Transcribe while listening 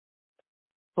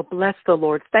Well, bless the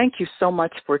Lord. Thank you so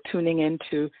much for tuning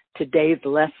into today's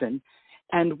lesson.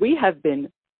 And we have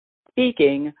been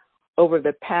speaking over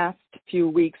the past few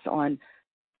weeks on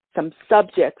some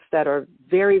subjects that are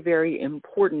very, very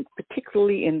important,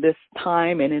 particularly in this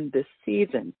time and in this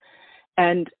season.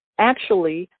 And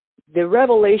actually, the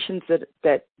revelations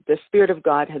that the Spirit of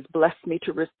God has blessed me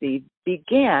to receive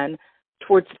began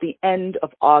towards the end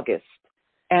of August.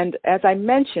 And as I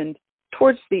mentioned,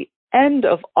 towards the end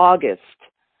of August,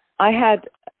 I had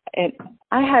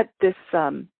this,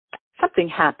 something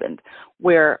happened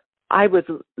where I was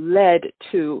led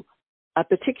to a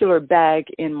particular bag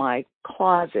in my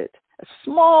closet, a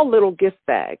small little gift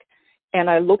bag. And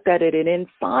I looked at it, and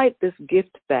inside this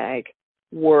gift bag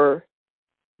were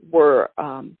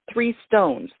 3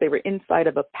 stones. They were inside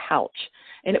of a pouch.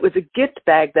 And it was a gift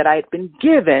bag that I had been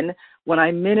given when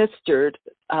I ministered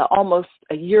almost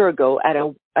a year ago at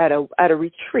a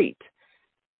retreat.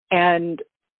 And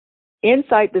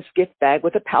inside this gift bag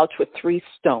was a pouch with 3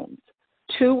 stones.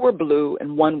 2 were blue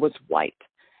and 1 was white.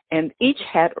 And each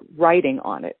had writing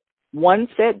on it. 1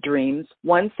 said dreams,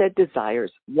 1 said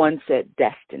desires, 1 said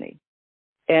destiny.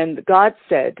 And God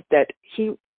said that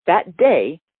that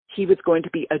day he was going to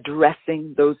be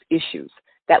addressing those issues.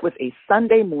 That was a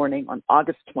Sunday morning on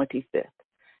August 25th.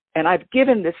 And I've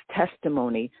given this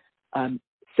testimony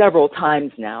several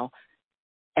times now,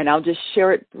 and I'll just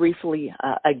share it briefly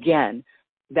again,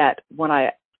 that when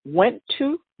I went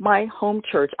to my home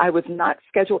church, I was not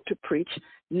scheduled to preach.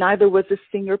 Neither was the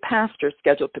senior pastor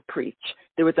scheduled to preach.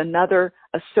 There was another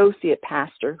associate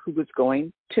pastor who was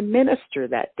going to minister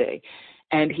that day.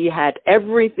 And he had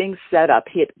everything set up.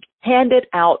 He had handed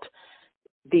out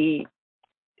the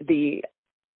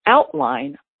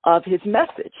outline of his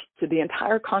message to the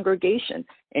entire congregation.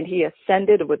 And he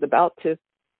ascended,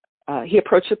 he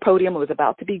approached the podium, was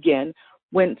about to begin,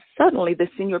 when suddenly the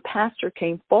senior pastor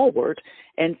came forward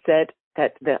and said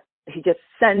that he just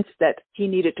sensed that he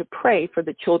needed to pray for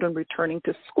the children returning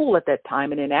to school at that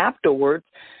time. And then afterwards,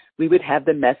 we would have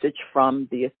the message from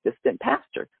the assistant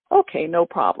pastor. Okay, no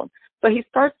problem. So he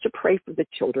starts to pray for the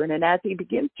children. And as he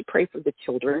begins to pray for the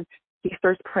children, he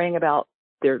starts praying about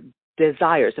their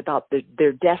desires, about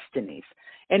their destinies.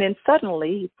 And then suddenly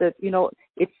he says,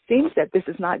 it seems that this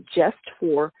is not just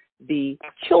for the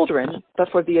children, but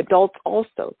for the adults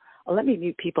also. Let me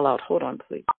mute people out. Hold on,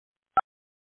 please.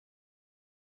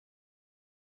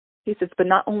 He says, but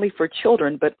not only for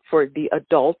children, but for the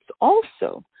adults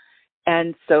also.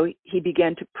 And so he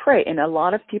began to pray, and a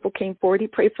lot of people came forward. He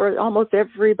prayed for almost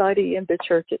everybody in the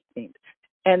church, it seemed.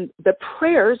 And the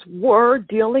prayers were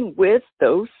dealing with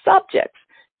those subjects: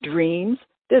 dreams,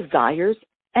 desires,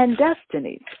 and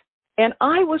destinies. And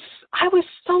I was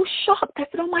so shocked. I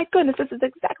said, oh my goodness, this is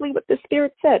exactly what the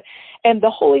Spirit said. And the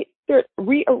Holy Spirit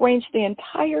rearranged the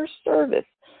entire service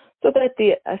so that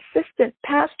the assistant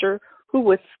pastor who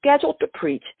was scheduled to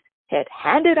preach had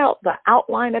handed out the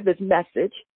outline of his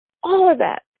message, all of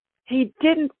that. He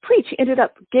didn't preach. He ended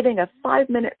up giving a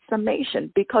 5-minute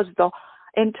summation because the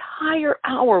entire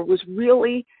hour was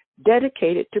really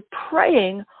dedicated to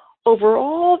praying over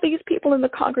all these people in the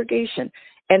congregation.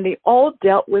 And they all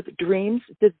dealt with dreams,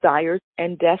 desires,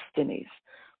 and destinies.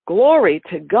 Glory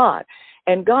to God.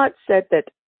 And God said that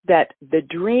the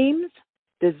dreams,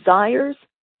 desires,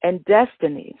 and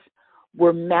destinies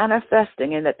were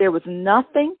manifesting, and that there was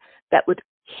nothing that would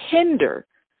hinder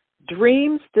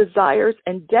dreams, desires,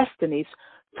 and destinies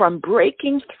from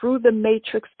breaking through the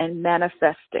matrix and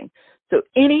manifesting. So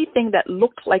anything that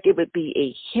looked like it would be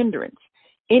a hindrance,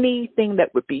 anything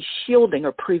that would be shielding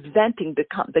or preventing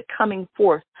the coming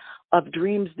forth of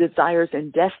dreams, desires,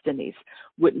 and destinies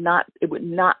would not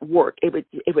work. It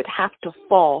would have to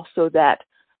fall, so that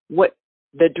what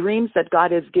the dreams that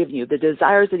God has given you, the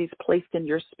desires that he's placed in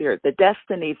your spirit, the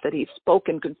destinies that he's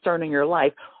spoken concerning your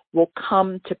life will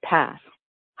come to pass.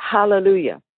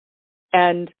 Hallelujah.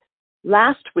 And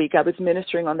last week I was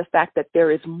ministering on the fact that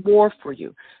there is more for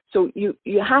you. So you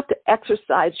have to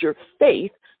exercise your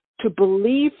faith to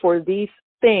believe for these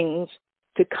things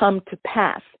to come to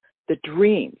pass. The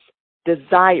dreams,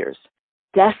 desires,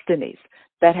 destinies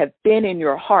that have been in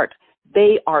your heart,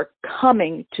 they are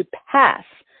coming to pass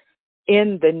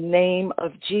in the name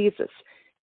of Jesus.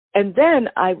 And then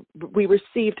we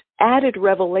received added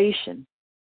revelation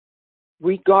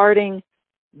regarding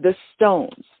the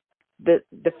stones, the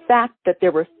fact that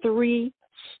there were 3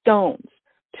 stones.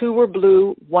 2 were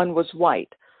blue, 1 was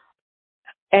white.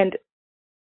 And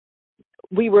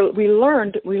we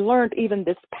learned even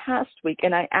this past week,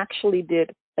 and I actually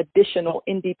did additional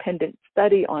independent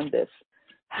study on this,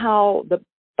 how the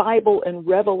Bible in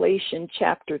Revelation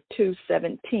chapter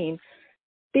 2:17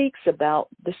 speaks about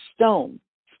the stone.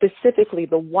 specifically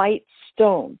the white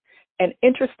stone. And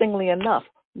interestingly enough,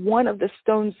 one of the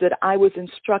stones that I was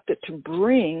instructed to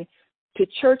bring to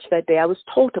church that day, I was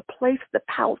told to place the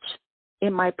pouch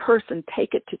in my purse and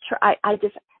take it to church. I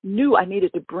just knew I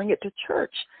needed to bring it to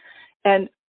church. And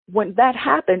when that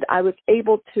happened, I was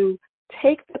able to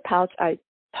take the pouch. I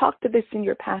talked to the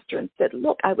senior pastor and said,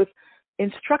 look, I was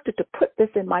instructed to put this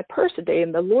in my purse today.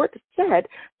 And the Lord said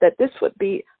that this would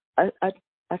be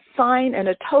a sign and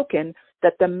a token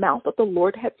that the mouth of the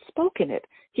Lord had spoken it.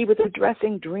 He was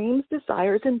addressing dreams,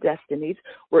 desires, and destinies.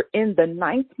 We're in the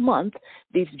 9th month.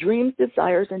 These dreams,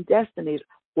 desires, and destinies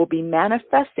will be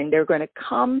manifesting. They're going to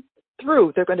come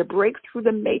through. They're going to break through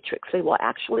the matrix. They will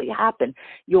actually happen.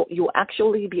 You'll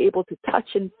actually be able to touch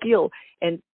and feel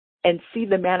and see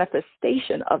the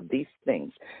manifestation of these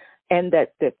things. And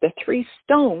that the 3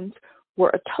 stones were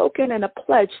a token and a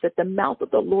pledge that the mouth of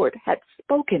the Lord had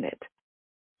spoken it.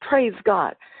 Praise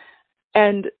God.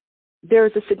 And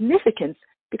there's a significance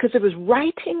because it was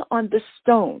writing on the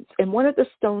stones, and one of the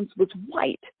stones was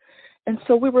white. And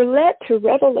so we were led to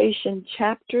Revelation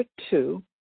chapter 2.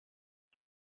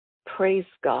 Praise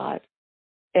God.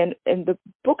 And in the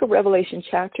book of Revelation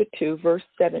chapter 2, verse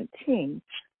 17,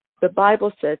 the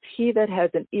Bible says, he that has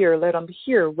an ear, let him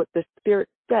hear what the Spirit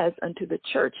says unto the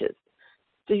churches.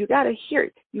 So you got to hear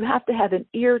it. You have to have an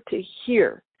ear to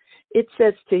hear. It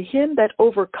says, to him that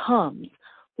overcomes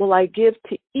will I give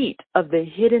to eat of the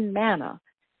hidden manna,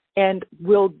 and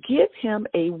will give him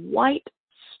a white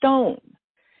stone,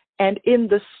 and in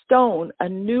the stone a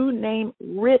new name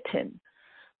written,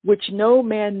 which no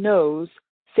man knows,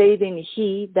 saving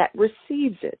he that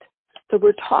receives it. So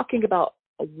we're talking about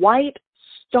a white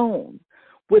stone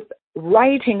with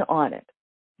writing on it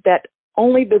that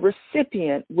only the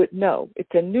recipient would know. It's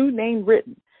a new name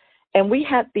written. And we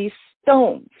had these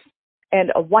stones,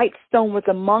 and a white stone was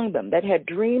among them that had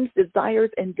dreams,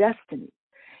 desires, and destinies.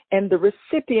 And the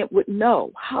recipient would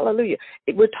know. Hallelujah.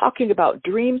 We're talking about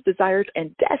dreams, desires,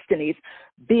 and destinies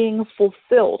being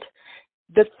fulfilled.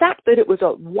 The fact that it was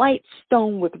a white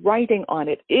stone with writing on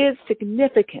it is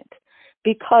significant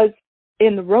because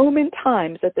in the Roman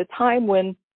times, at the time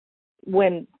when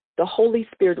the Holy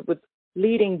Spirit was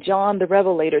leading John the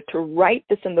Revelator to write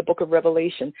this in the book of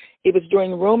Revelation, it was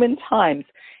during Roman times.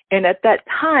 And at that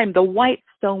time, the white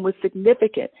stone was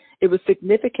significant. It was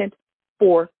significant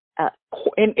for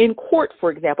in court,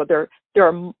 for example. There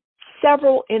are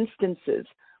several instances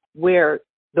where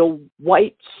the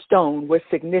white stone was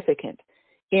significant.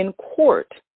 In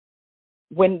court,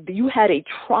 when you had a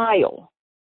trial,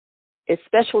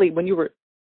 especially when you were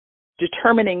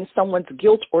determining someone's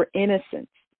guilt or innocence,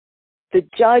 the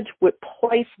judge would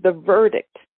place the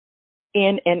verdict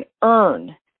in an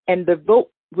urn, and the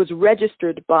vote was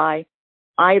registered by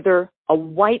either a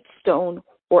white stone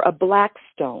or a black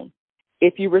stone.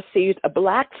 If you received a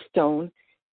black stone,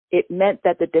 it meant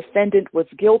that the defendant was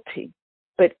guilty.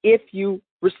 But if you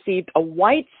received a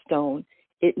white stone,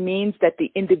 it means that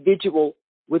the individual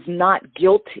was not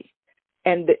guilty.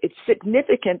 And it's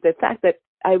significant, the fact that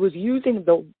I was using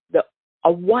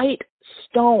a white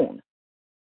stone.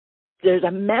 There's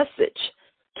a message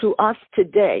to us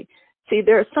today. See,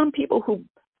 there are some people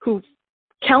who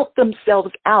count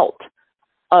themselves out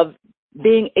of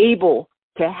being able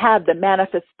to have the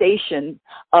manifestation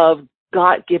of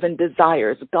God-given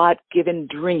desires, God-given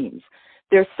dreams.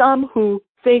 There's some who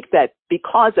think that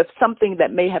because of something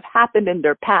that may have happened in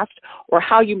their past, or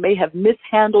how you may have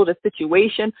mishandled a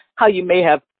situation, how you may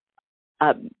have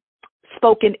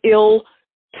spoken ill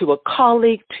to a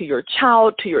colleague, to your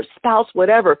child, to your spouse,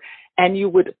 whatever, and you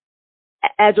would,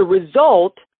 as a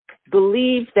result,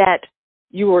 believe that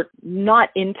you are not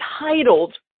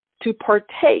entitled to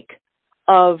partake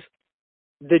of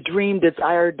the dream,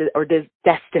 desire, or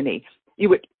destiny. You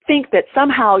would think that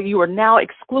somehow you are now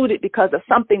excluded because of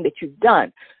something that you've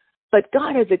done. But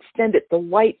God has extended the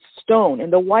white stone,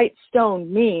 and the white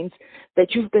stone means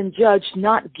that you've been judged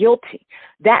not guilty.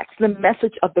 That's the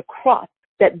message of the cross,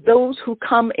 that those who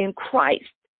come in Christ,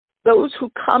 those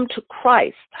who come to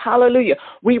Christ, hallelujah,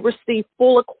 we receive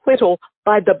full acquittal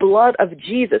by the blood of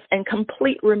Jesus and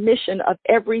complete remission of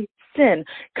every sin,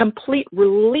 complete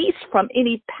release from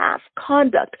any past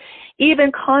conduct,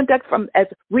 even conduct from as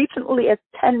recently as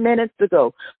 10 minutes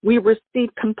ago. We receive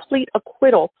complete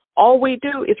acquittal. All we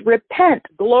do is repent.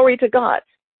 Glory to God.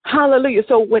 Hallelujah.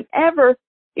 So whenever,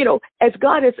 as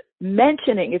God is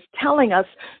mentioning, is telling us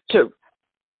to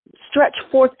stretch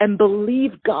forth and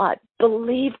believe God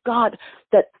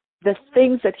that the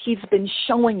things that he's been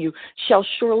showing you shall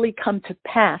surely come to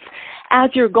pass. As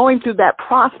you're going through that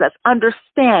process,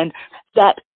 understand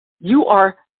that you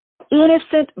are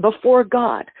innocent before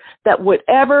God, that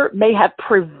whatever may have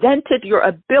prevented your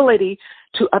ability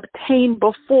to obtain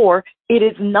before, it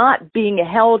is not being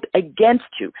held against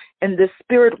you in the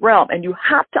spirit realm. And you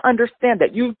have to understand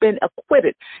that you've been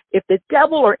acquitted. If the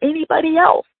devil or anybody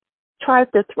else tries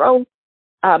to throw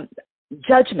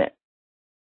judgment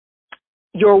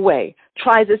your way,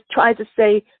 tries to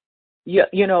say,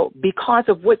 you know, because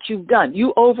of what you've done,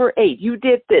 you overate, you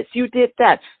did this, you did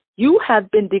that, you have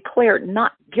been declared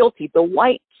not guilty. The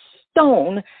white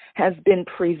stone has been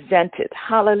presented.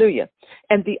 Hallelujah.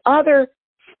 And the other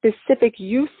specific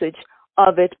usage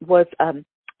of it was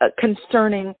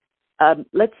concerning,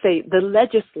 let's say, the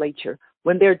legislature,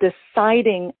 when they're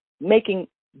deciding, making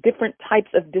different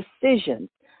types of decisions.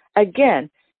 Again,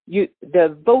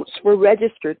 the votes were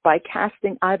registered by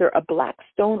casting either a black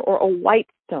stone or a white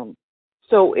stone.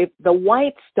 So if the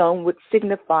white stone would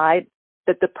signify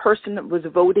that the person was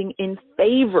voting in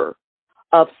favor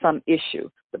of some issue.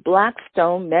 The black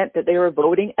stone meant that they were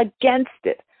voting against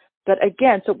it. But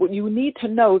again, so what you need to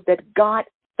know that God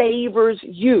favors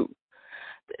you.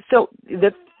 So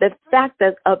the fact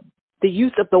that the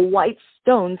use of the white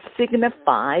stone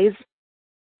signifies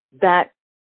that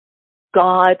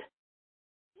God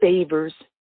favors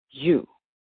you.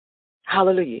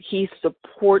 Hallelujah. He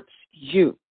supports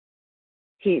you.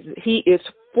 He is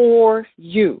for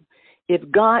you. If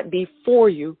God be for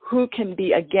you, who can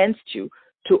be against you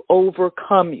to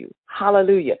overcome you?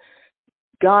 Hallelujah.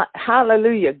 God,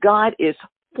 hallelujah. God is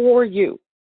for you.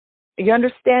 Are you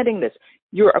understanding this?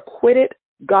 You're acquitted.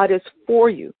 God is for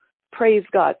you. Praise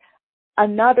God.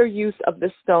 Another use of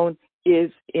the stone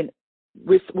is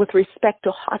with respect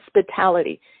to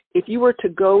hospitality. If you were to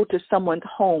go to someone's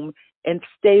home and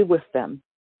stay with them,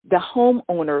 the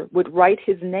homeowner would write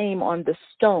his name on the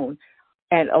stone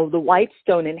and the white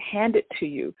stone and hand it to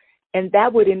you. And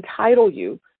that would entitle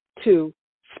you to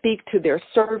speak to their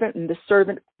servant, and the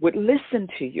servant would listen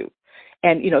to you.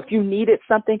 And, you know, if you needed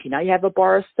something, can I have a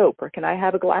bar of soap, or can I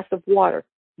have a glass of water?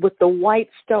 With the white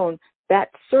stone, that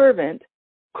servant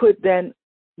could then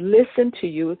listen to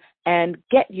you and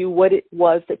get you what it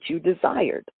was that you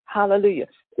desired. Hallelujah.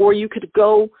 Or you could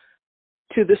go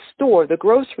to the store, the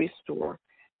grocery store,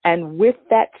 and with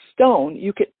that stone,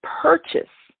 you could purchase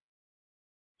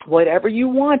whatever you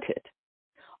wanted.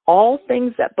 All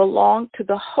things that belonged to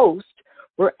the host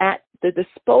were at the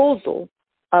disposal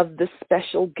of the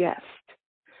special guest.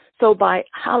 So by,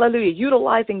 hallelujah,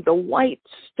 utilizing the white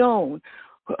stone,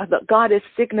 God is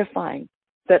signifying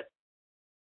that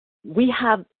we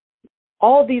have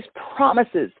all these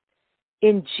promises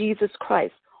in Jesus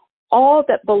Christ. All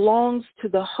that belongs to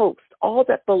the host, all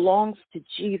that belongs to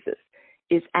Jesus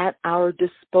is at our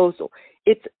disposal.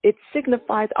 It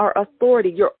signifies our authority.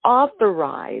 You're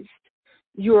authorized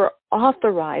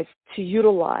to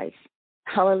utilize,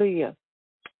 hallelujah,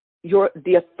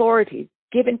 the authority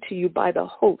given to you by the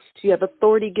host. You have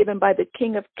authority given by the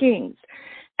King of Kings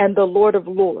and the Lord of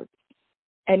Lords.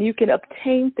 And you can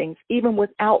obtain things even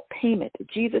without payment.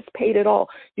 Jesus paid it all.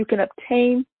 You can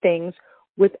obtain things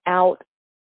without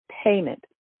payment.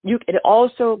 It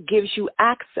also gives you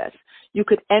access. You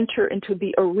could enter into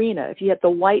the arena. If you had the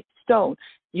white stone,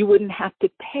 you wouldn't have to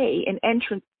pay an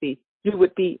entrance fee. You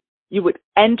would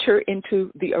enter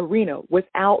into the arena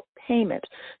without payment.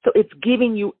 So it's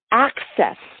giving you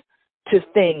access to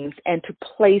things and to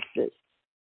places.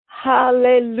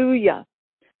 Hallelujah.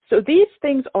 So these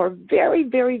things are very,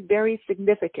 very, very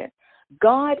significant.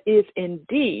 God is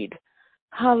indeed,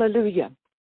 hallelujah,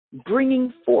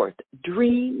 bringing forth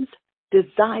dreams,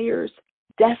 desires,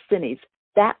 destinies,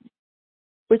 that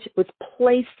which was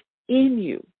placed in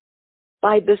you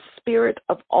by the Spirit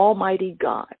of Almighty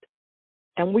God.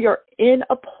 And we are in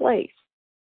a place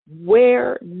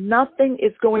where nothing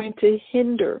is going to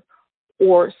hinder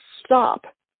or stop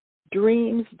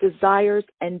dreams, desires,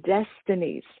 and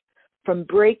destinies from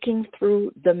breaking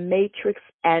through the matrix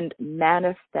and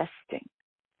manifesting.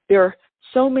 There are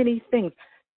so many things.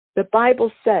 The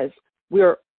Bible says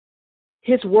we're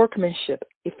His workmanship,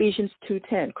 Ephesians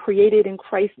 2:10, created in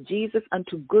Christ Jesus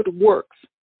unto good works,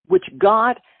 which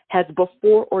God has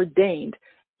before ordained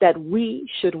that we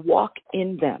should walk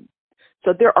in them.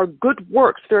 So there are good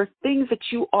works. There are things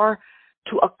that you are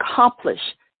to accomplish.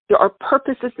 There are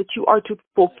purposes that you are to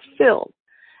fulfill,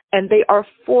 and they are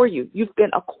for you. You've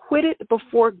been acquitted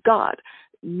before God.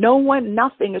 No one,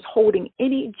 nothing is holding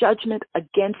any judgment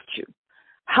against you.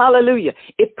 Hallelujah.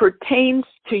 It pertains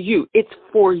to you. It's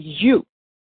for you.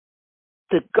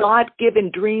 The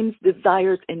God-given dreams,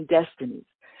 desires, and destinies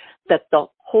that the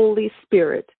Holy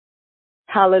Spirit,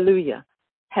 hallelujah,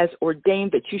 has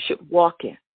ordained that you should walk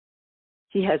in.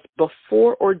 He has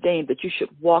before ordained that you should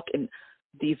walk in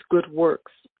these good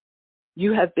works.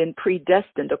 You have been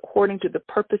predestined according to the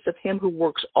purpose of him who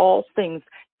works all things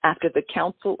after the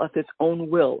counsel of his own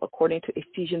will, according to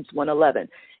Ephesians 1:11.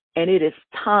 And it is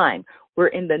time. We're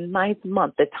in the 9th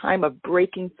month, the time of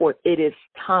breaking forth. It is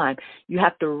time. You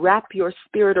have to wrap your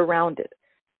spirit around it.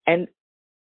 And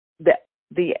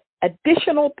the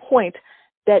additional point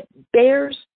that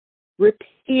bears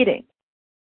repeating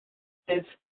is,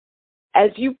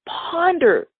 as you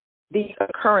ponder the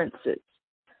occurrences,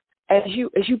 as you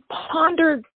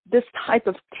ponder this type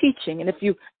of teaching, and if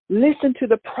you listen to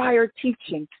the prior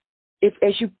teaching,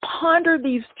 as you ponder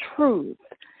these truths,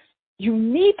 you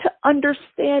need to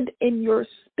understand in your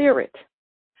spirit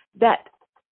that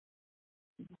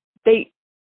they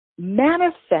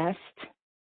manifest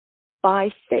by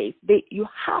faith. You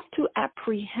have to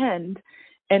apprehend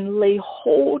and lay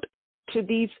hold to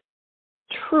these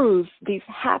truths, these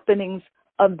happenings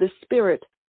of the Spirit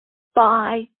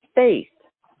by faith.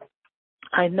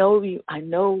 I know you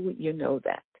know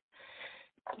that.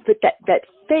 But that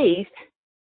faith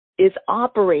is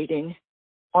operating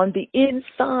on the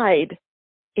inside,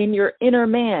 in your inner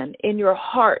man, in your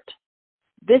heart.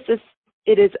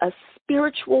 It is a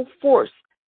spiritual force.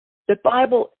 The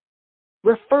Bible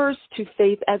refers to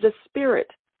faith as a spirit.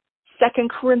 2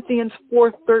 Corinthians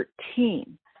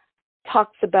 4:13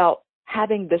 talks about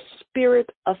having the spirit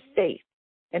of faith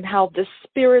and how the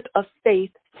spirit of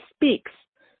faith speaks.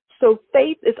 So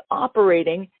faith is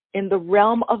operating in the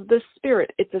realm of the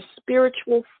spirit. It's a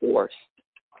spiritual force.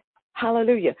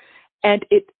 Hallelujah. And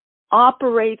it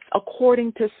operates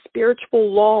according to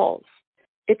spiritual laws.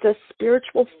 It's a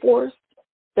spiritual force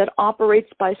that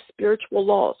operates by spiritual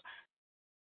laws.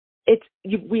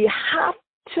 We have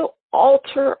to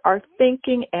alter our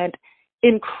thinking and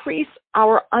increase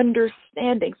our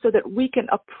understanding so that we can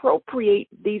appropriate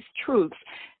these truths.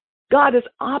 God is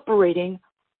operating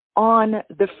on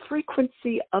the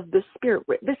frequency of the spirit.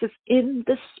 This is in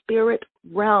the spirit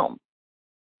realm.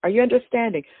 Are you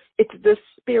understanding? It's the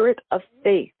spirit of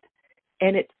faith,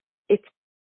 and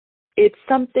it's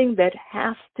something that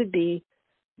has to be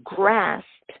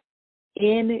grasped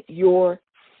in your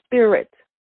spirit.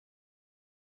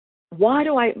 Why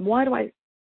do I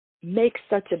make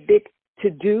such a big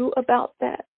to-do about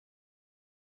that?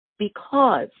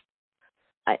 Because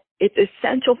it's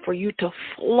essential for you to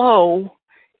flow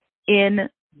in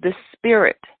the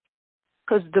Spirit.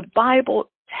 Because the Bible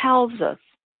tells us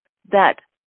that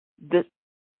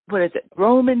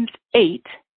Romans 8,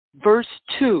 verse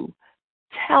 2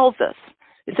 tells us,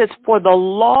 it says, for the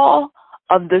law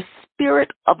of the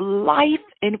Spirit of life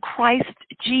in Christ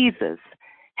Jesus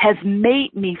has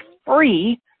made me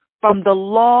free from the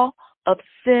law of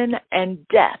sin and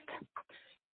death.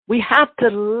 We have to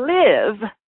live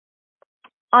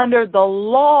under the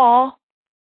law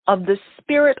of the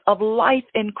Spirit of life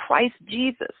in Christ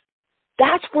Jesus.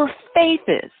 That's where faith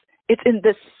is. It's in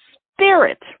the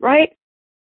Spirit, right?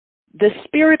 The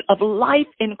Spirit of life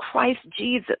in Christ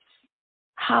Jesus.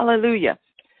 Hallelujah.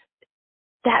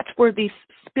 That's where these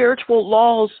spiritual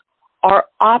laws are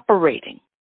operating.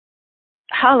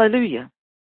 Hallelujah.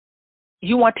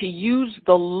 You want to use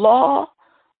the law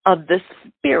of the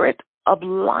Spirit of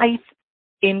life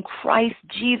in Christ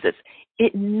Jesus.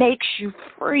 It makes you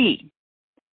free.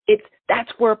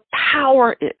 That's where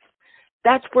power is.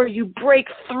 That's where you break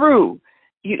through.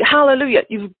 Hallelujah.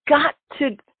 You've got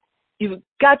to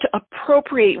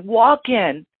appropriate, walk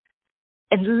in,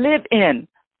 and live in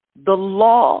the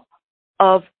law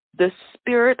of the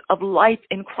Spirit of life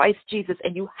in Christ Jesus,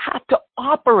 and you have to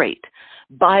operate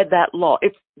by that law.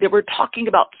 They were talking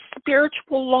about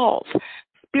spiritual laws,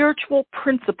 spiritual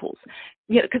principles.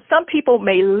 Because some people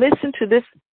may listen to this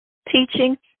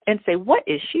teaching and say, what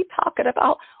is she talking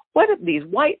about? What are these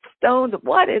white stones?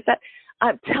 What is that?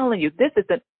 I'm telling you, this is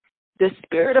the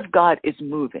Spirit of God is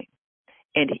moving.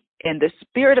 And the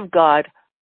Spirit of God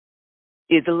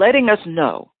is letting us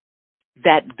know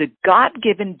that the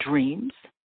God-given dreams,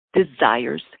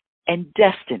 desires, and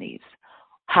destinies,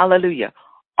 hallelujah,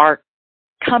 are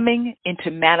coming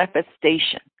into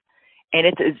manifestation. And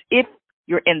it's as if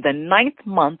you're in the 9th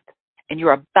month and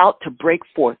you're about to break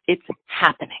forth. It's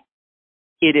happening.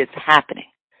 It is happening.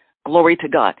 Glory to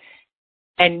God.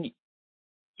 And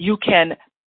you can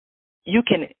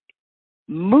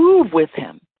move with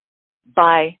him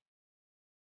by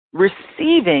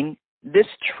receiving this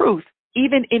truth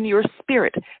even in your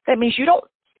spirit. That means you don't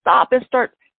stop and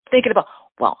start thinking about,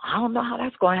 well, I don't know how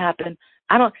that's going to happen.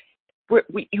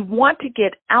 You want to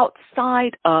get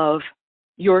outside of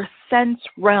your sense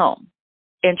realm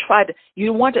and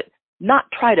you want to not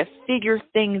try to figure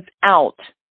things out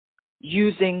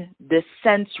using this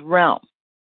sense realm.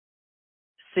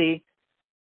 See,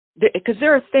 because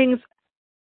there are things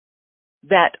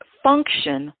that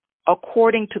function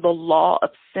according to the law of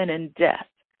sin and death.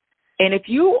 And if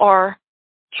you are,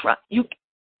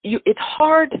 it's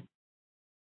hard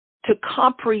to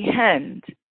comprehend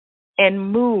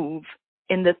and move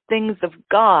in the things of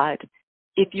God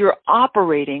if you're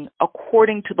operating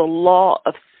according to the law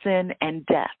of sin and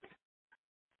death.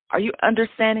 Are you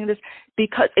understanding this?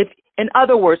 Because if, in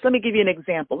other words, let me give you an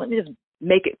example. Let me just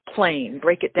make it plain,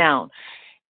 break it down.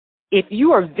 If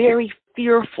you are very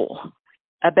fearful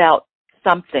about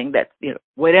something that,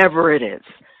 whatever it is,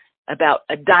 about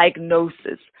a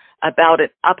diagnosis, about an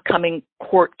upcoming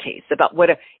court case, about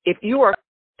whatever, if you are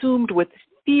consumed with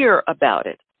fear about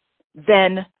it,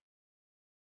 then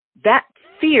that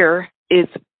fear is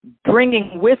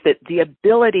bringing with it the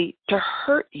ability to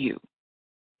hurt you.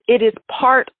 It is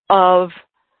part of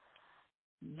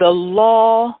the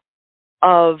law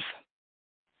of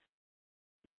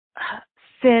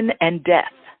sin and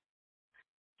death.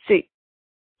 See,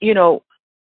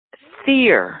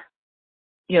 fear,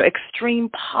 extreme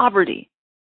poverty,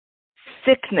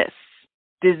 sickness,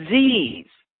 disease,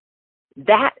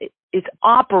 that is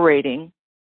operating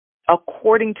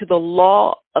according to the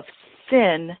law of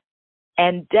sin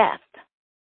and death.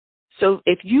 So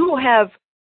if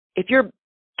you're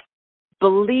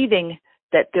believing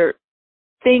that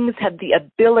things have the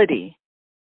ability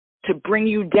to bring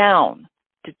you down,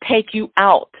 to take you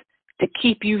out, to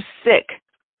keep you sick,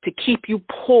 to keep you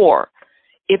poor,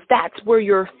 if that's where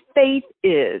your faith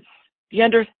is, you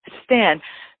understand,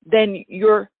 then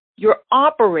you're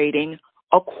operating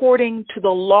according to the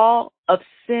law of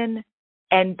sin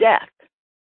and death.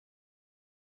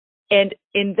 And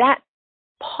in that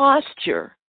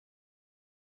posture,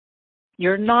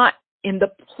 you're not in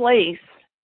the place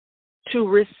to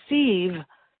receive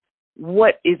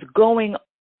what is going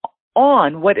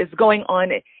on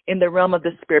in the realm of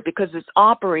the spirit, because it's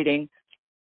operating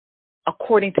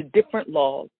according to different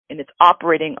laws and it's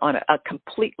operating on a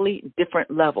completely different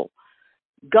level.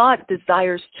 God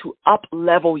desires to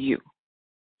up-level you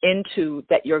into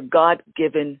your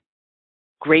God-given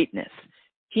greatness.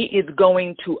 He is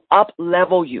going to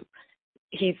up-level you.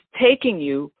 He's taking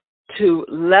you to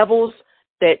levels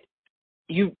that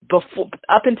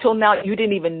up until now, you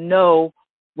didn't even know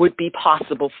would be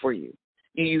possible for you.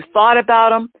 You thought about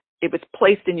them, it was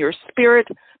placed in your spirit,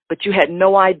 but you had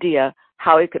no idea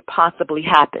how it could possibly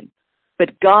happen.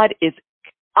 But God is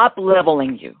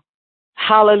up-leveling you.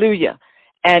 Hallelujah.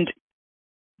 And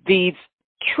these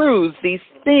truths, these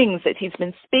things that He's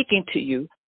been speaking to you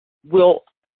will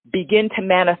begin to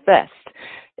manifest.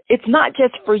 It's not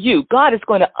just for you. God is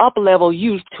going to up-level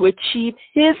you to achieve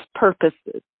His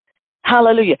purposes.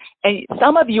 Hallelujah. And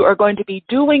some of you are going to be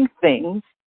doing things,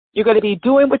 you're going to be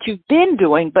doing what you've been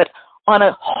doing, but on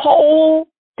a whole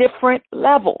different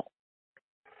level.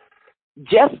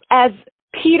 Just as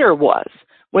Peter was.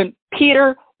 When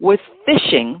Peter was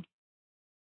fishing,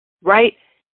 right?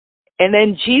 And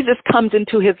then Jesus comes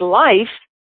into his life,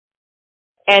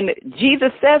 and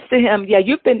Jesus says to him, yeah,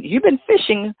 you've been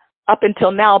fishing up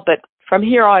until now, but from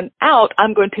here on out,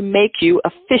 I'm going to make you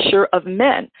a fisher of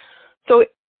men. So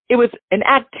it was an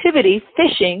activity,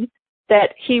 fishing,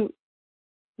 that he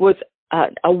was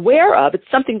aware of. It's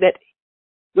something that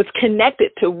was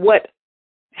connected to what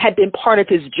had been part of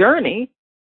his journey,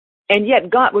 and yet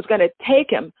God was going to take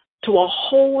him to a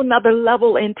whole nother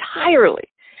level entirely.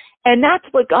 And that's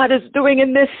what God is doing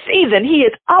in this season. He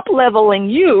is up-leveling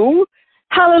you,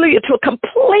 hallelujah, to a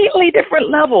completely different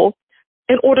level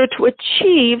in order to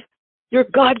achieve your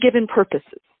God-given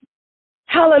purposes.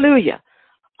 Hallelujah.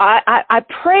 I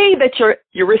pray that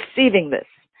you're receiving this.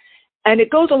 And it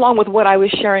goes along with what I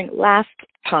was sharing last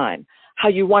time, how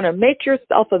you want to make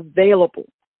yourself available.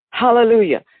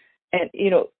 Hallelujah. And,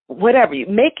 whatever, you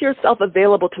make yourself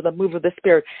available to the move of the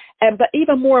Spirit. But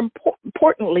even more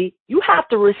importantly, you have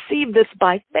to receive this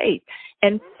by faith.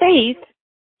 And faith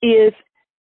is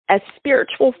a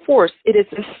spiritual force. It is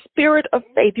the spirit of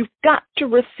faith. You've got to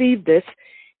receive this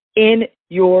in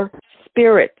your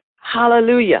spirit.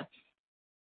 Hallelujah.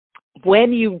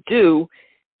 When you do,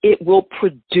 it will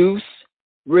produce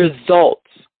results,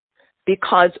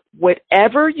 because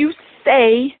whatever you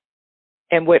say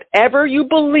and whatever you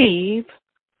believe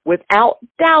without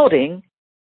doubting,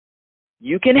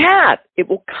 you can have. It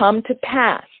will come to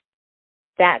pass.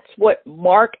 That's what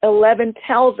Mark 11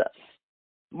 tells us.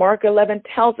 Mark 11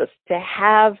 tells us to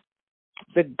have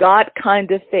the God kind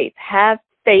of faith. Have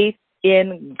faith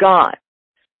in God.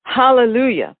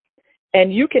 Hallelujah.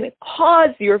 And you can cause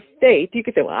your faith. You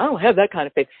can say, well, I don't have that kind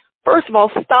of faith. First of all,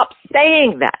 stop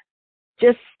saying that.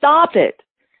 Just stop it.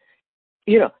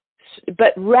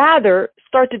 But rather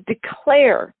start to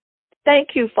declare Thank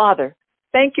you, Father.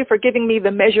 Thank you for giving me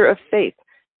the measure of faith.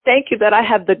 Thank you that I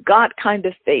have the God kind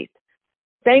of faith.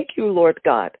 Thank you, Lord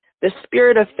God. The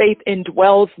spirit of faith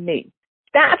indwells me.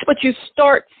 That's what you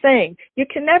start saying. You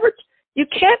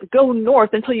can't go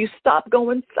north until you stop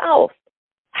going south.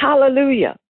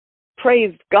 Hallelujah.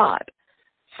 Praise God.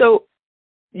 So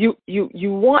you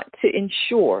want to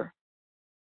ensure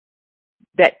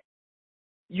that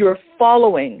you're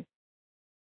following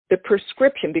the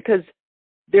prescription, because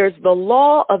there's the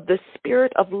law of the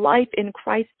Spirit of life in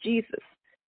Christ Jesus.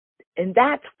 And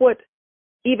that's what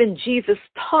even Jesus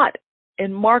taught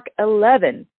in Mark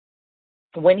 11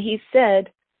 when he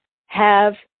said,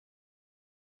 have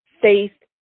faith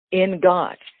in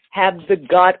God. Have the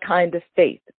God kind of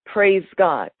faith. Praise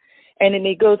God. And then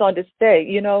he goes on to say,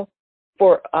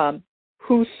 for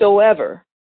whosoever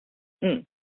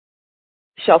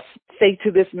shall say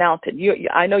to this mountain,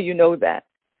 I know you know that,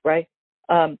 right?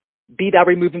 Be thou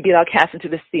removed and be thou cast into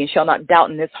the sea, and shall not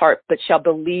doubt in his heart, but shall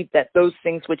believe that those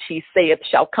things which he saith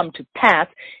shall come to pass.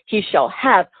 He shall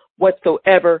have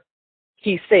whatsoever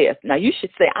he saith. Now you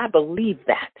should say, I believe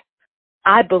that.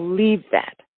 I believe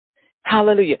that.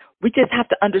 Hallelujah. We just have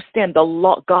to understand the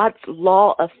law, God's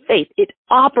law of faith. It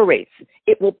operates.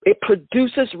 It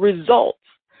produces results.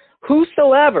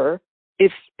 Whosoever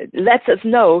lets us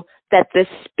know that this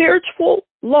spiritual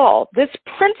law, this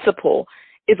principle,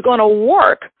 is going to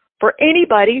work for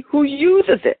anybody who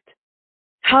uses it.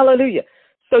 Hallelujah.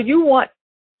 So you want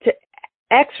to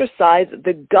exercise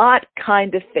the God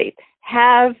kind of faith.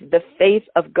 Have the faith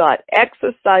of God.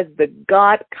 Exercise the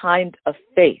God kind of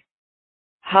faith.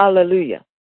 Hallelujah.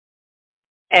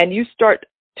 And you start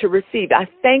to receive. I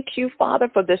thank you, Father,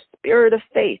 for the spirit of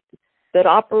faith that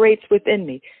operates within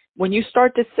me. When you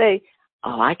start to say,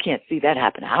 oh, I can't see that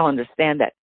happen, I don't understand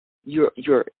that,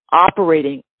 you're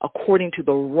operating according to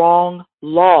the wrong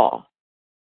law.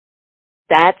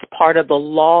 That's part of the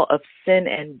law of sin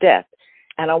and death.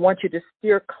 And I want you to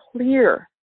steer clear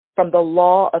from the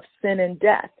law of sin and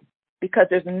death, because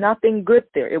there's nothing good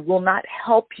there. It will not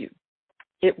help you.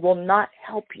 It will not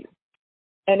help you.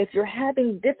 And if you're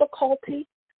having difficulty,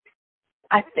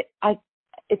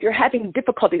 if you're having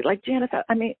difficulty, like Janice, I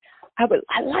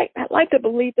like to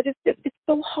believe, but it's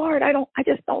so hard. I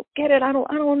just don't get it. I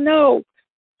don't know.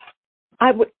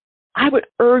 I would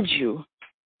urge you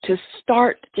to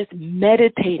start just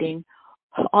meditating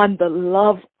on the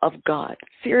love of God.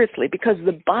 Seriously, because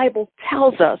the Bible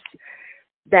tells us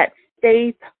that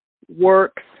faith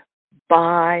works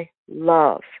by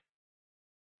love.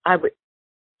 I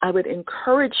would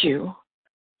encourage you,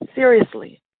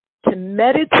 seriously, to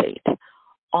meditate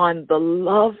on the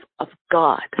love of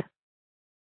God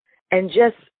and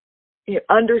just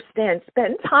understand,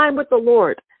 spend time with the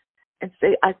Lord and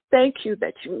say, I thank you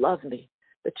that you love me,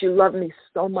 that you love me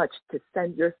so much to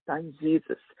send your son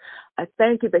Jesus. I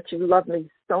thank you that you love me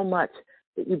so much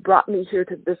that you brought me here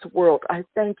to this world. I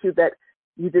thank you that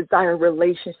you desire a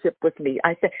relationship with me.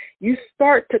 You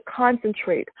start to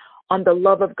concentrate on the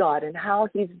love of God and how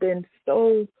he's been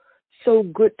so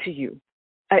good to you.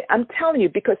 I'm telling you,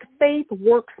 because faith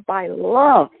works by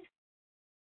love.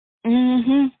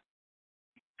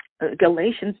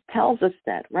 Galatians tells us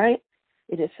that, right?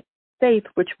 It is faith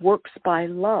which works by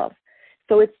love.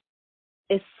 So it's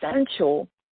essential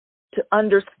to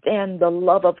understand the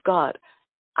love of God.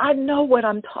 I know what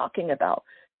I'm talking about,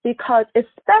 because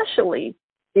especially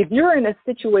if you're in a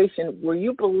situation where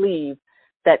you believe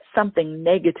that something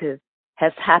negative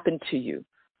has happened to you,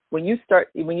 when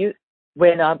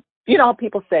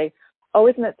people say, oh,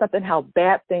 isn't it something how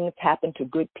bad things happen to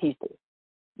good people?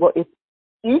 Well, if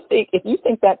you think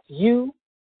that's you,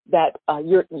 that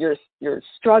you're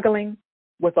struggling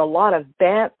with a lot of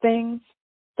bad things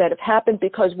that have happened,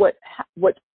 because what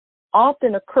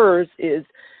often occurs is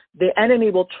the enemy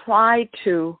will try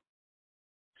to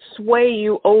sway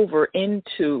you over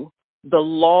into the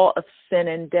law of sin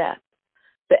and death.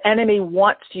 The enemy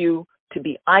wants you to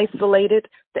be isolated.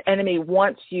 The enemy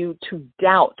wants you to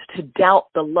doubt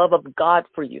the love of God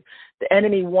for you. The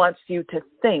enemy wants you to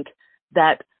think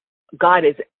that God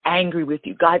is angry with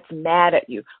you. God's mad at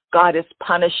you. God is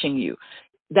punishing you.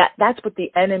 That's what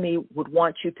the enemy would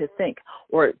want you to think.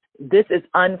 Or this is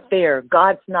unfair.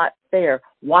 God's not fair.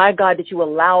 Why, God, did you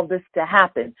allow this to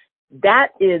happen? That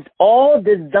is all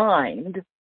designed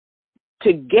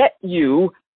to get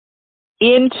you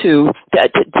into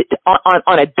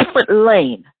on a different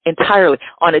lane entirely,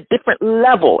 on a different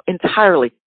level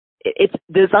entirely. It's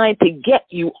designed to get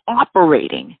you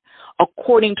operating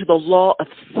according to the law of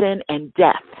sin and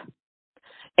death.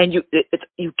 And you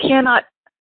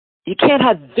can't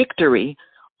have victory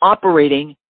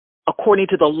operating according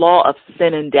to the law of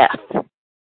sin and death.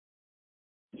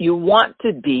 You want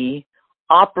to be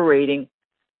operating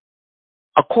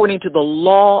according to the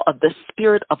law of the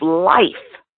Spirit of life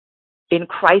in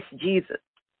Christ Jesus.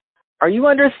 Are you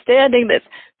understanding this?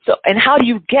 So, and how do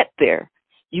you get there?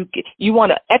 You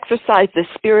want to exercise the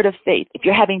spirit of faith. If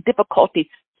you're having difficulty,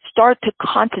 start to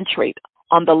concentrate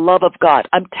on the love of God.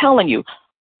 I'm telling you,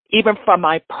 even from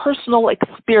my personal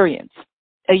experience,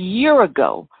 a year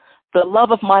ago, the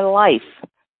love of my life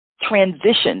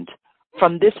transitioned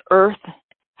from this earth,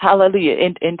 hallelujah,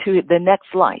 into the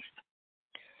next life.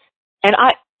 And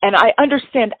I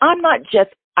understand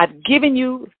I've given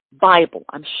you Bible.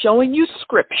 I'm showing you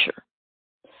scripture.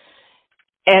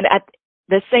 And at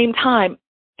the same time,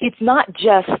 it's not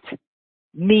just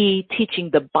me teaching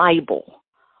the Bible.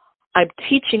 I'm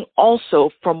teaching also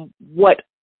from what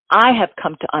I have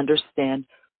come to understand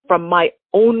from my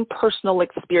own personal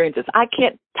experiences. I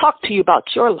can't talk to you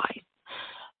about your life,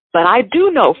 but I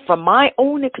do know from my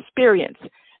own experience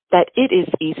that it is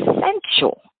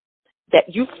essential that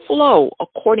you flow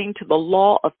according to the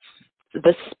law of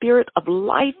the Spirit of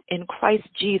life in Christ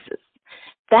Jesus.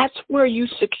 That's where you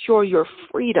secure your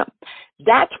freedom.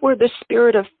 That's where the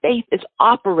spirit of faith is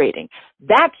operating.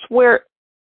 That's where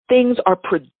things are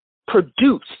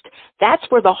produced. That's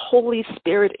where the Holy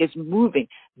Spirit is moving.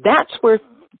 That's where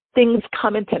things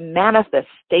come into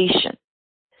manifestation.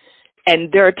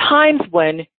 And there are times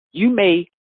when you may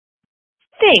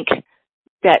think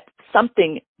that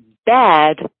something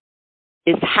bad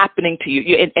is happening to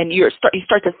you, and you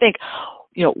start to think,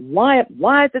 why is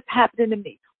this happening to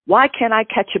me? Why can't I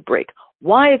catch a break?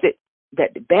 Why is it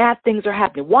that bad things are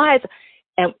happening? I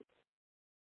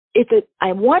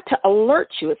want to alert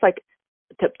you. It's like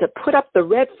to put up the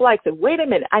red flags and wait a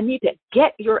minute, I need to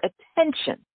get your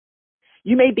attention.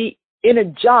 You may be in a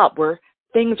job where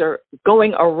things are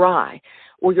going awry,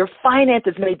 or your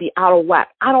finances may be out of whack.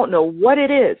 I don't know what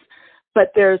it is,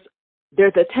 but there's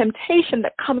a temptation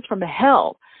that comes from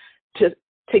hell to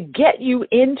get you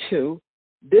into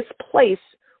this place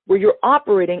where you're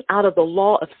operating out of the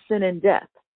law of sin and death.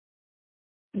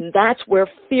 And that's where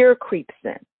fear creeps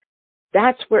in.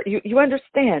 That's where you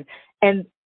understand. And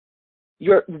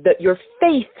your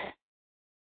faith,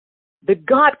 the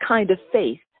God kind of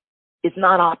faith, is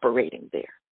not operating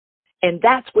there. And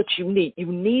that's what you need.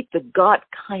 You need the God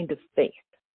kind of faith.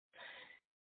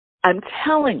 I'm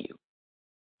telling you,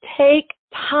 take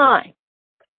time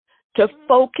to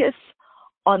focus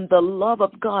on the love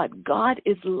of God. God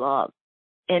is love.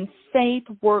 And faith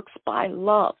works by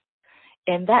love.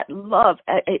 And that love,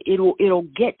 it'll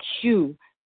get you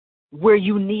where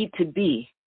you need to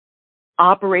be,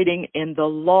 operating in the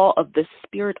law of the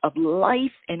Spirit of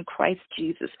life in Christ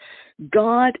Jesus.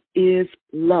 God is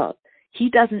love. He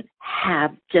doesn't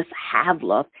just have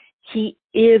love. He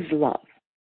is love.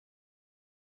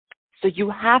 So you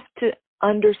have to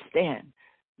understand,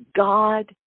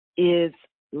 God is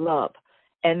love.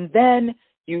 And then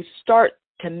you start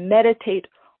to meditate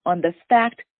on the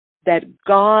fact that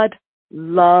God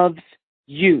loves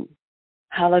you.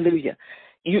 Hallelujah.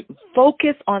 You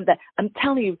focus on that. I'm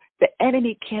telling you, the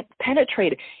enemy can't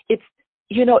penetrate it.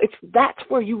 That's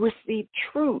where you receive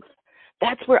truth.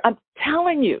 That's where I'm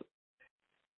telling you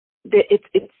that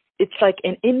it's like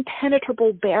an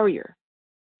impenetrable barrier,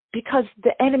 because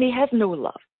the enemy has no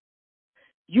love.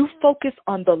 You focus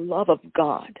on the love of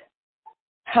God.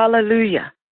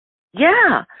 Hallelujah.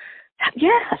 Yeah.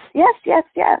 Yes.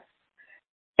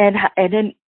 And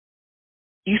then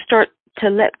you start to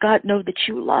let God know that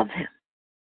you love him.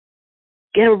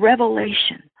 Get a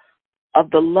revelation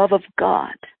of the love of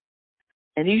God.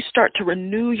 And you start to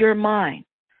renew your mind.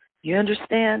 You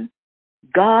understand?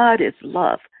 God is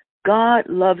love. God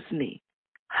loves me.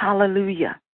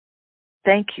 Hallelujah.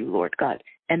 Thank you, Lord God.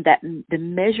 And that the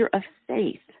measure of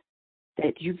faith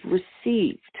that you've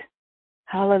received,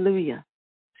 hallelujah,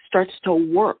 starts to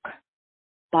work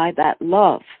by that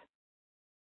love.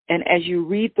 And as you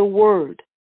read the word,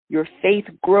 your faith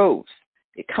grows.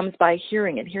 It comes by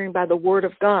hearing, and hearing by the word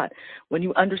of God. When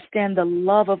you understand the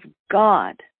love of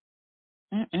God,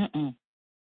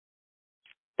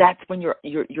 that's when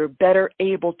you're better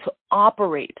able to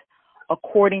operate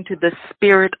according to the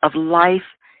Spirit of life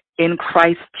in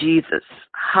Christ Jesus.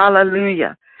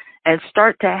 Hallelujah. And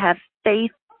start to have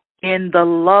faith in the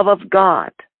love of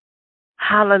God.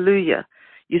 Hallelujah.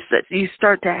 You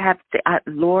start to have,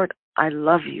 Lord, I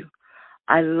love you.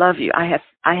 I love you. I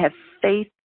have faith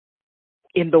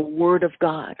in the Word of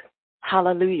God.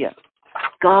 Hallelujah.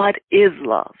 God is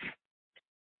love.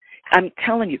 I'm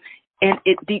telling you. And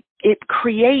it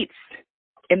creates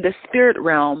in the spirit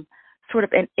realm sort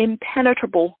of an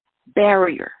impenetrable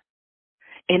barrier.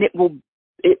 And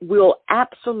it will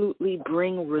absolutely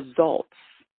bring results.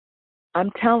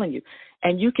 I'm telling you.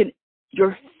 And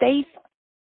your faith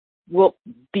will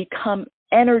become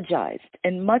energized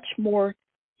and much more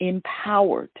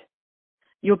empowered.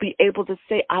 You'll be able to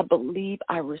say, I believe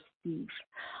I receive.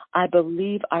 I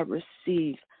believe I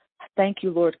receive. Thank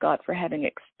you, Lord God, for having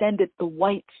extended the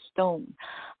white stone.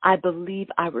 I believe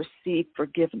I receive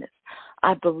forgiveness.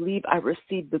 I believe I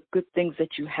receive the good things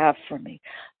that you have for me.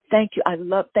 Thank you.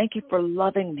 Thank you for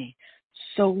loving me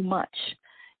so much.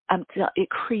 It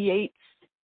creates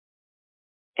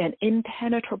an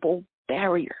impenetrable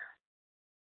barrier,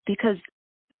 because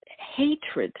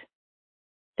hatred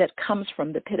that comes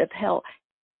from the pit of hell,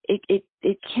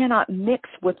 it cannot mix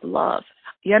with love.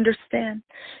 You understand?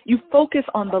 You focus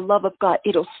on the love of God,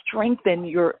 it'll strengthen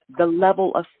the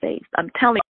level of faith. I'm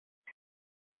telling you,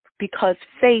 because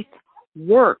faith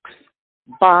works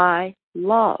by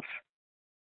love.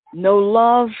 No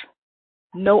love,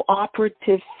 no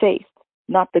operative faith,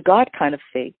 not the God kind of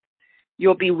faith.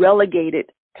 You'll be relegated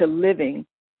to living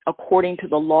according to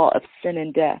the law of sin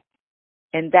and death.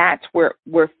 And that's where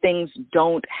things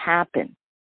don't happen.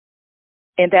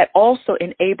 And that also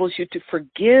enables you to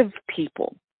forgive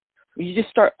people. You just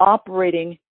start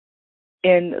operating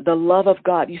in the love of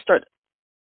God. You start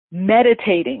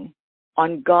meditating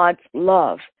on God's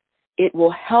love. It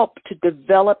will help to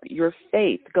develop your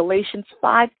faith. Galatians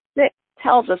 5:6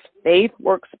 tells us faith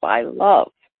works by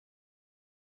love.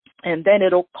 And then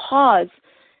it'll cause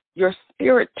your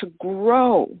spirit to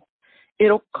grow.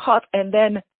 It'll cause, and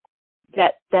then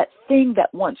that thing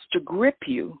that wants to grip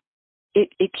you,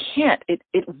 it can't. It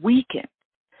weakens.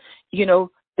 You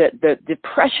know, the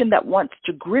depression that wants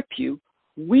to grip you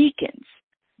weakens.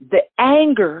 The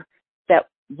anger that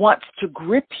wants to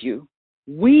grip you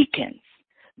weakens.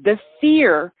 The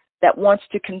fear that wants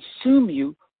to consume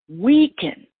you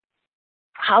weakens.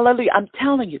 Hallelujah. I'm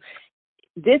telling you,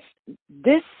 this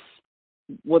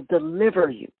will deliver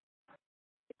you.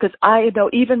 Because I know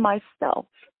even myself,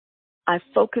 I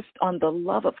focused on the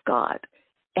love of God.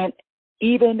 And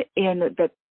even in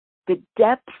the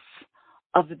depths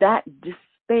of that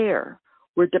despair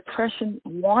where depression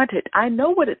wanted, I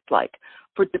know what it's like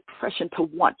for depression to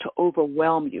want to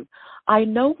overwhelm you. I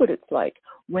know what it's like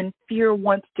when fear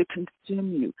wants to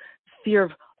consume you,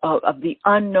 fear of the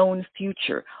unknown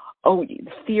future,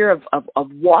 fear of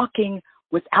walking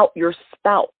without your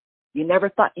spouse. You never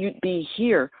thought you'd be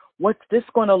here. What's this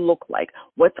going to look like?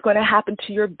 What's going to happen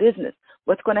to your business?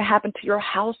 What's going to happen to your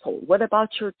household? What about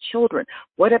your children?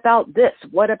 What about this?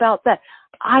 What about that?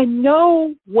 I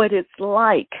know what it's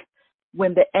like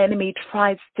when the enemy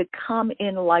tries to come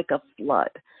in like a flood.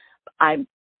 I'm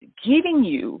giving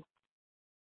you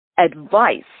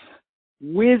advice,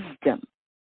 wisdom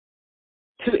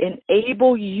to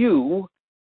enable you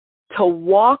to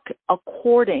walk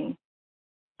according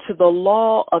to the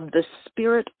law of the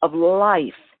Spirit of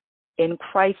life in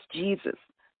Christ Jesus.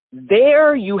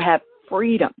 There you have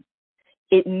freedom.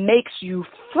 It makes you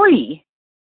free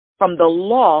from the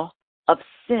law of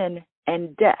sin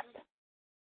and death.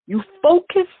 You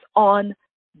focus on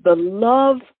the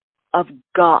love of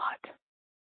God.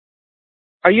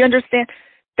 Are you understand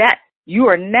that you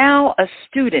are now a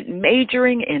student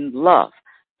majoring in love,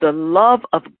 the love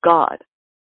of God?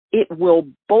 It will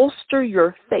bolster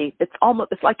your faith. It's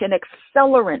like an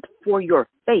accelerant for your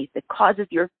faith. It causes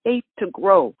your faith to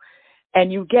grow.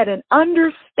 And you get an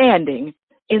understanding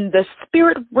in the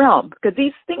spirit realm, because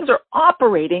these things are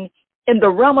operating in the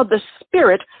realm of the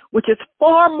spirit, which is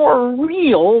far more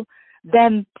real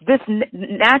than this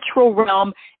natural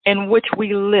realm in which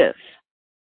we live.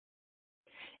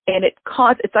 And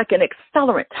it's like an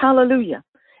accelerant. Hallelujah.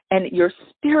 And your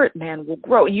spirit man will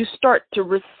grow. And you start to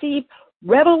receive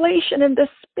revelation in the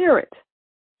spirit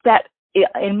that,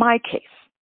 in my case,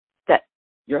 that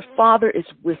your father is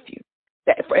with you.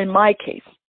 That in my case,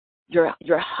 your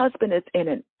husband is in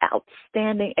an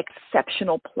outstanding,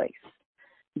 exceptional place.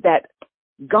 That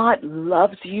God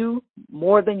loves you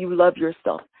more than you love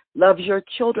yourself. Loves your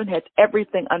children, has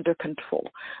everything under control.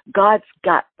 God's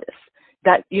got this.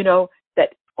 That, that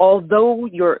although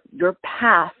your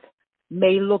path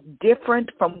may look different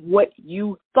from what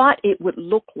you thought it would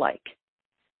look like,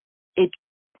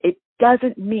 it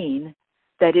doesn't mean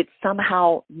that it's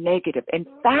somehow negative. In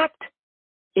fact,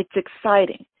 it's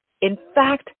exciting. In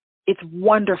fact, it's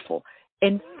wonderful.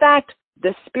 In fact,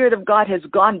 the Spirit of God has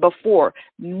gone before,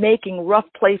 making rough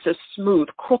places smooth,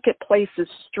 crooked places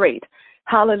straight.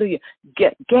 Hallelujah.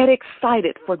 Get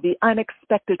excited for the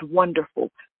unexpected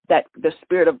wonderful that the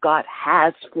Spirit of God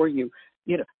has for you.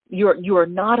 You are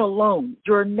not alone.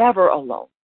 You're never alone.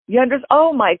 You understand?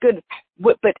 Oh my goodness.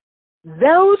 But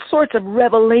those sorts of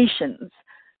revelations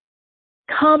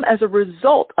come as a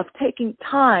result of taking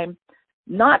time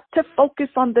not to focus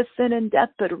on the sin and death,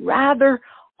 but rather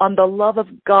on the love of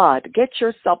God. Get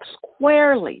yourself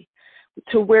squarely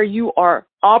to where you are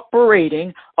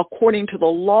operating according to the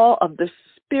law of the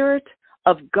Spirit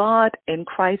of God in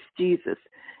Christ Jesus.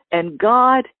 And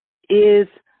God is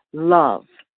love.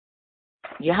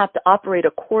 You have to operate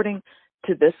according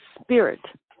to the Spirit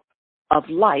of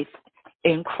life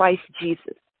in Christ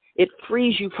Jesus. It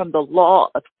frees you from the law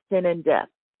of sin and death.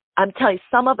 I'm telling you,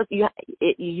 some of us, you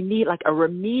need like a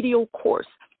remedial course.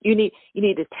 You need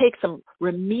to take some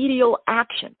remedial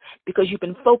action because you've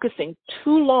been focusing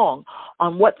too long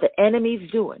on what the enemy's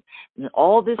doing and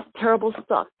all this terrible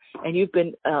stuff. And you've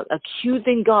been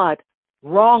accusing God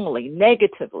wrongly,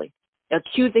 negatively,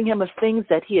 accusing him of things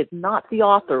that he is not the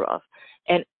author of,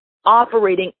 and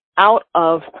operating out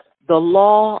of the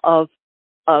law of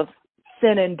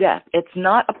sin and death. It's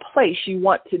not a place you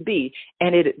want to be,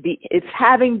 and it's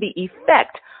having the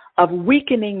effect of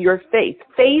weakening your faith.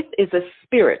 Faith is a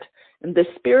spirit, and the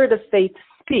spirit of faith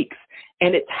speaks,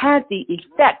 and it has the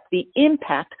effect, the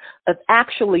impact of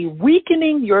actually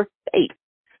weakening your faith.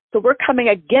 So we're coming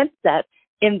against that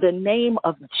in the name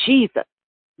of Jesus.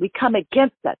 We come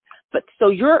against that. But so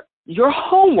your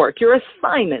homework, your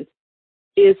assignment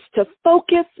is to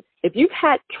focus. If you've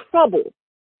had trouble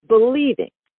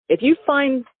believing, if you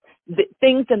find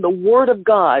things in the Word of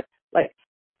God like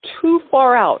too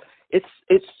far out,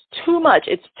 it's too much,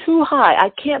 it's too high,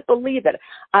 I can't believe it.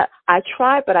 I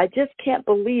try, but I just can't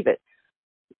believe it.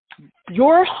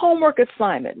 Your homework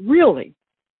assignment really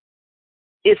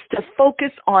is to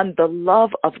focus on the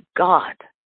love of God.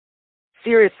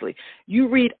 Seriously, you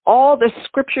read all the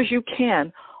scriptures you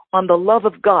can on the love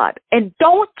of God. And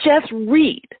don't just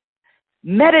read.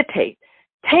 Meditate.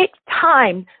 Take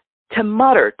time to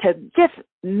mutter, to just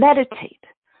meditate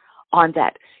on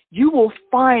that. You will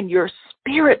find your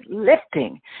spirit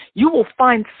lifting. You will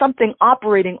find something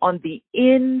operating on the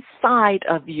inside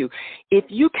of you. If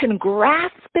you can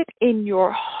grasp it in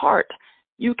your heart,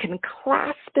 you can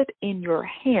clasp it in your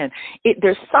hand.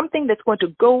 There's something that's going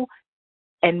to go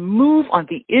and move on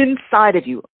the inside of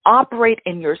you, operate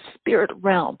in your spirit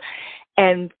realm,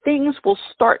 and things will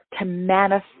start to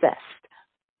manifest.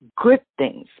 Good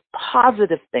things,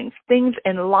 positive things, things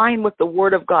in line with the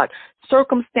Word of God.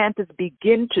 Circumstances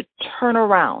begin to turn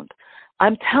around.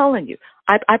 I'm telling you,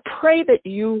 I pray that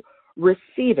you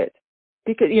receive it.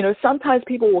 Because, sometimes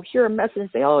people will hear a message and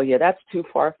say, oh, yeah, that's too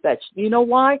far-fetched. You know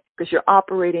why? Because you're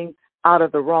operating out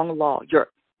of the wrong law.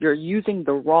 You're using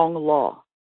the wrong law.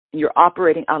 You're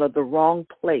operating out of the wrong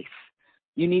place.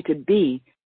 You need to be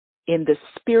in the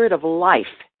spirit of life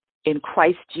in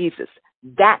Christ Jesus.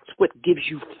 That's what gives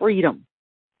you freedom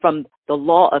from the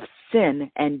law of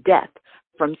sin and death,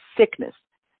 from sickness,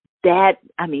 bad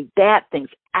things,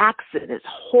 accidents,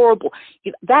 horrible.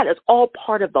 That is all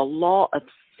part of the law of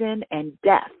sin and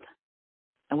death.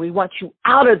 And we want you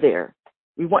out of there.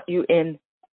 We want you in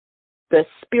the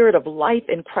spirit of life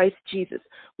in Christ Jesus.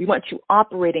 We want you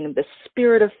operating in the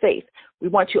spirit of faith. We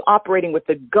want you operating with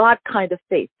the God kind of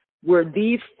faith where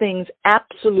these things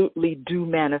absolutely do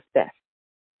manifest.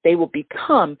 They will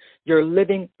become your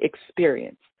living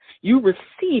experience. You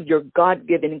receive your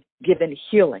God-given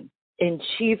healing in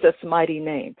Jesus' mighty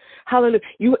name. Hallelujah.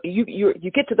 You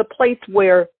get to the place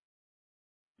where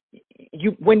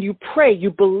when you pray,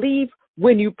 you believe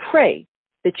when you pray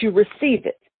that you receive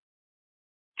it.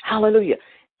 Hallelujah.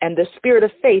 And the spirit of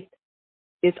faith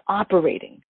is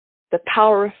operating. The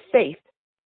power of faith,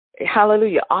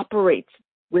 hallelujah, operates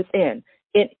within.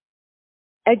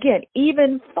 Again,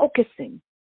 even focusing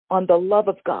on the love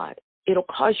of God, it'll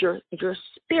cause your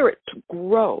spirit to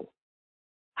grow.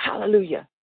 Hallelujah.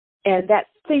 And that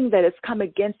thing that has come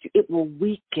against you, it will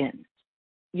weaken.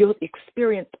 You'll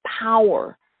experience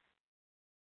power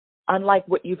unlike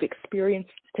what you've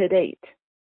experienced to date.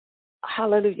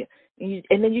 Hallelujah.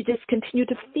 And then you just continue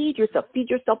to feed yourself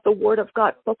the Word of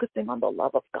God, focusing on the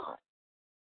love of God.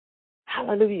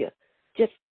 Hallelujah.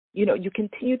 Just, you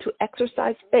continue to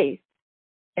exercise faith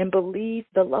and believe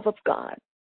the love of God,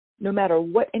 no matter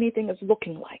what anything is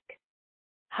looking like.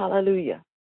 Hallelujah.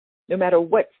 No matter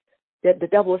what that the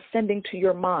devil is sending to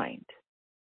your mind.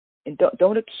 And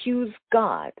don't accuse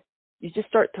God. You just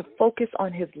start to focus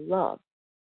on his love.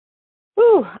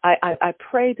 Whew, I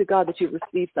pray to God that you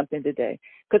receive something today,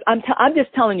 because I'm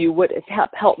just telling you what has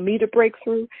helped me to break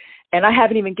through, and I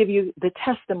haven't even given you the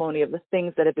testimony of the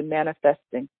things that have been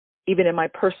manifesting, even in my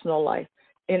personal life.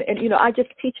 And I just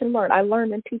teach and learn. I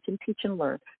learn and teach and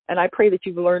learn. And I pray that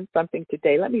you've learned something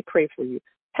today. Let me pray for you.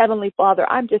 Heavenly Father,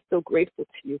 I'm just so grateful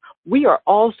to you. We are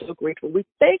all so grateful. We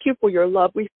thank you for your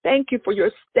love. We thank you for your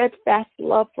steadfast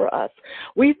love for us.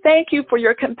 We thank you for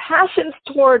your compassions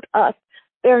toward us.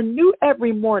 they're new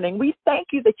every morning. We thank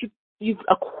you that you've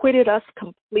acquitted us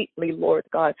completely, Lord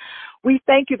God. We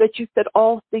thank you that you said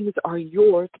all things are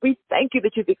yours. We thank you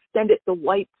that you've extended the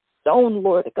white stone,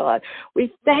 Lord God.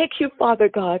 We thank you, Father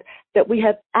God, that we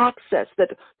have access,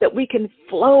 that we can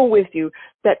flow with you,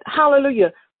 that,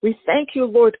 hallelujah, we thank you,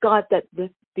 Lord God, that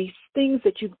these things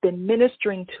that you've been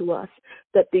ministering to us,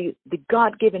 that the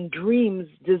God-given dreams,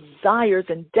 desires,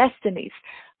 and destinies,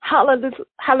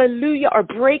 hallelujah, are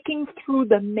breaking through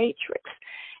the matrix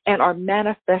and are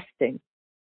manifesting.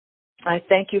 I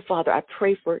thank you, Father. I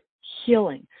pray for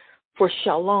healing, for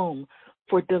shalom,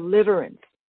 for deliverance,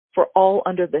 for all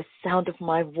under the sound of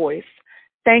my voice.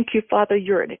 Thank you, Father.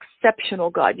 You're an exceptional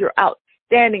God. You're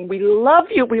outstanding. We love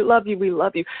you. We love you. We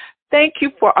love you. Thank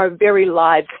you for our very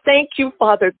lives. Thank you,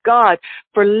 Father God,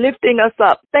 for lifting us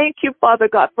up. Thank you, Father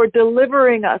God, for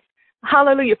delivering us.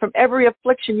 Hallelujah. From every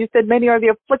affliction. You said many are the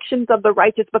afflictions of the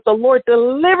righteous, but the Lord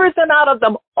delivers them out of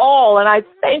them all. And I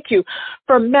thank you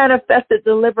for manifested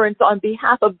deliverance on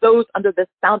behalf of those under the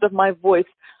sound of my voice.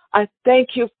 I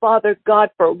thank you, Father God,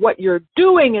 for what you're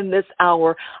doing in this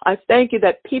hour. I thank you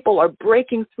that people are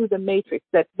breaking through the matrix,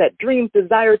 that dreams,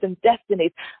 desires, and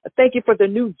destinies. I thank you for the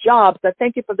new jobs. I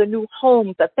thank you for the new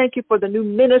homes. I thank you for the new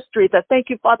ministries. I thank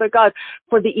you, Father God,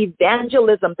 for the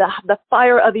evangelism, the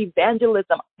fire of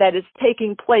evangelism that is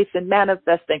taking place and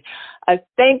manifesting. I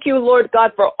thank you, Lord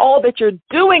God, for all that you're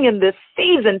doing in this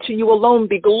season. To you alone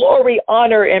be glory,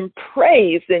 honor, and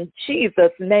praise in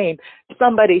Jesus' name.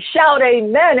 Somebody shout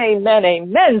amen, amen,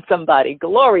 amen, somebody.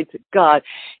 Glory to God.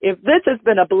 If this has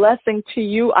been a blessing to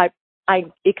you, I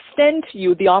extend to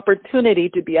you the opportunity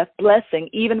to be a blessing,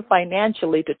 even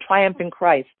financially, to Triumph in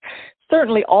Christ.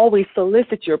 Certainly always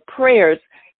solicit your prayers.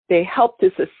 They help to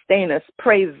sustain us.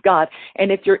 Praise God.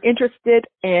 And if you're interested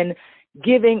in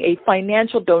giving a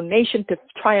financial donation to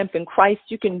Triumph in Christ,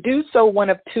 you can do so one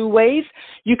of two ways.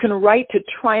 You can write to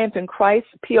Triumph in Christ,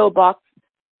 P.O. Box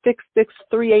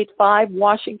 66385,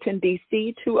 Washington,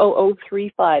 D.C.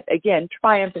 20035. Again,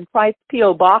 Triumph in Christ,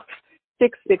 P.O. Box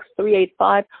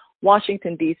 66385,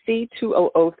 Washington, D.C.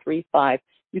 20035.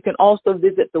 You can also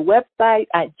visit the website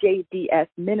at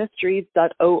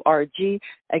jdsministries.org.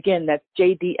 Again, that's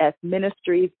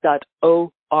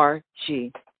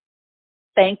jdsministries.org.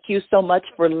 Thank you so much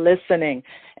for listening.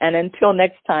 And until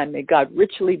next time, may God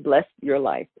richly bless your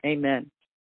life. Amen.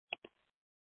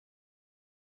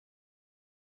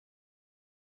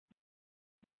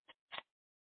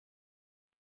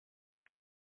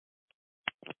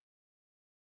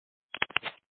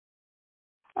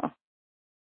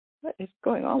 What is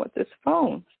going on with this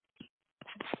phone?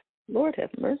 Lord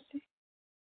have mercy.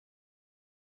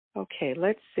 Okay,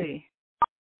 let's see.